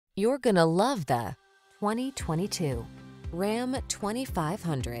You're gonna love the 2022 Ram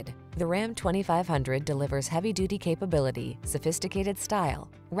 2500. The Ram 2500 delivers heavy-duty capability, sophisticated style,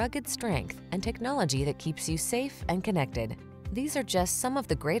 rugged strength, and technology that keeps you safe and connected. These are just some of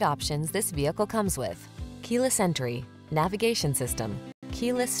the great options this vehicle comes with: keyless entry, navigation system,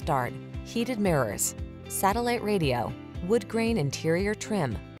 keyless start, heated mirrors, satellite radio, wood grain interior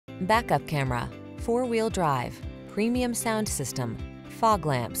trim, backup camera, four-wheel drive, premium sound system, fog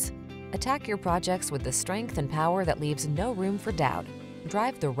lamps. Attack your projects with the strength and power that leaves no room for doubt.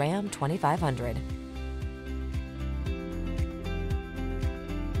 Drive the Ram 2500.